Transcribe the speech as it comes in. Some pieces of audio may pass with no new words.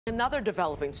Another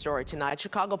developing story tonight.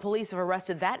 Chicago police have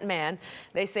arrested that man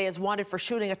they say is wanted for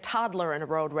shooting a toddler in a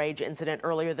road rage incident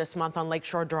earlier this month on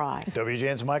Lakeshore Drive.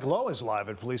 WGN's Mike Lowe is live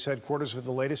at police headquarters with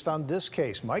the latest on this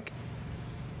case. Mike?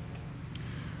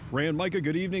 Ray and Micah,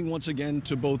 good evening once again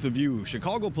to both of you.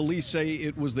 Chicago police say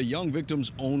it was the young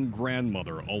victim's own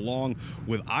grandmother, along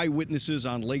with eyewitnesses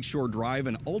on Lakeshore Drive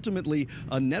and ultimately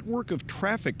a network of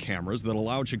traffic cameras that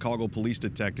allowed Chicago police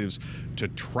detectives to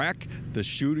track the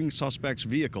shooting suspect's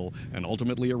vehicle and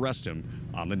ultimately arrest him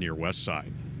on the near west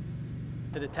side.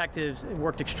 The detectives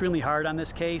worked extremely hard on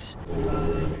this case.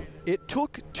 It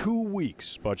took 2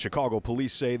 weeks, but Chicago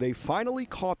police say they finally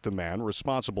caught the man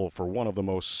responsible for one of the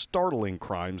most startling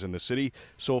crimes in the city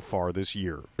so far this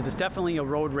year. It's definitely a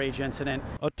road rage incident.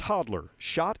 A toddler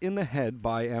shot in the head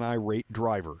by an irate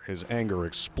driver, his anger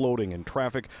exploding in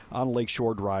traffic on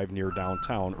Lakeshore Drive near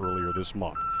downtown earlier this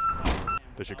month.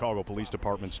 The Chicago Police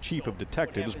Department's chief of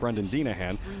detectives, Brendan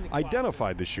Dinahan,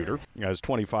 identified the shooter as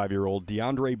 25-year-old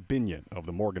DeAndre Binion of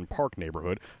the Morgan Park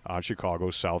neighborhood on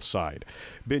Chicago's South Side.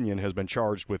 Binion has been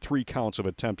charged with 3 counts of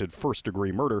attempted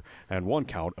first-degree murder and 1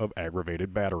 count of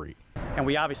aggravated battery. And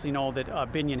we obviously know that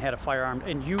Binion had a firearm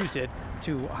and used it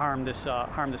to harm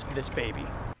this baby.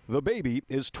 The baby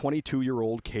is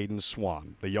 22-year-old Kayden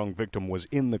Swann. The young victim was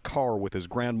in the car with his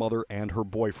grandmother and her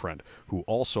boyfriend, who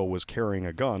also was carrying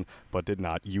a gun but did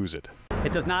not use it.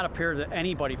 It does not appear that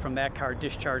anybody from that car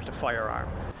discharged a firearm.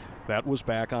 That was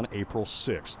back on April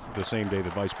 6th, the same day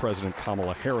that Vice President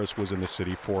Kamala Harris was in the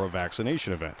city for a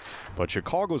vaccination event. But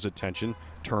Chicago's attention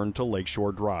turned to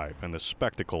Lakeshore Drive and the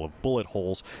spectacle of bullet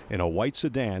holes in a white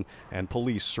sedan and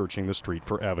police searching the street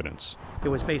for evidence. It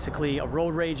was basically a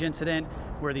road rage incident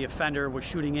where the offender was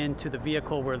shooting into the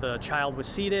vehicle where the child was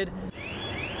seated.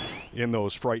 In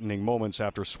those frightening moments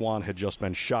after Swann had just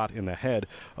been shot in the head,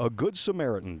 a Good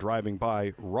Samaritan driving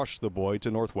by rushed the boy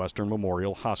to Northwestern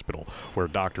Memorial Hospital, where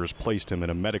doctors placed him in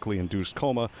a medically induced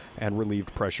coma and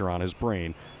relieved pressure on his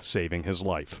brain, saving his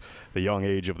life. The young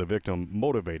age of the victim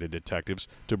motivated detectives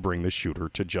to bring the shooter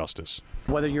to justice.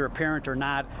 Whether you're a parent or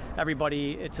not,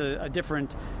 everybody, it's you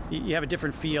have a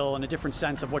different feel and a different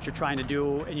sense of what you're trying to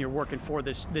do, and you're working for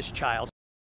this child.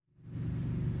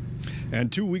 And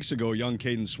 2 weeks ago, young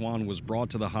Kayden Swann was brought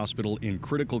to the hospital in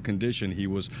critical condition. He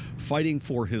was fighting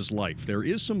for his life. There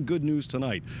is some good news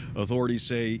tonight. Authorities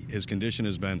say his condition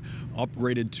has been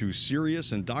upgraded to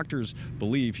serious, and doctors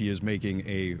believe he is making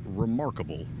a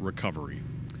remarkable recovery.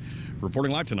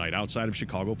 Reporting live tonight outside of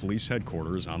Chicago Police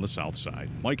Headquarters on the South Side,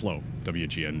 Mike Lowe,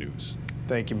 WGN News.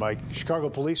 Thank you, Mike. Chicago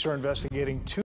police are investigating 2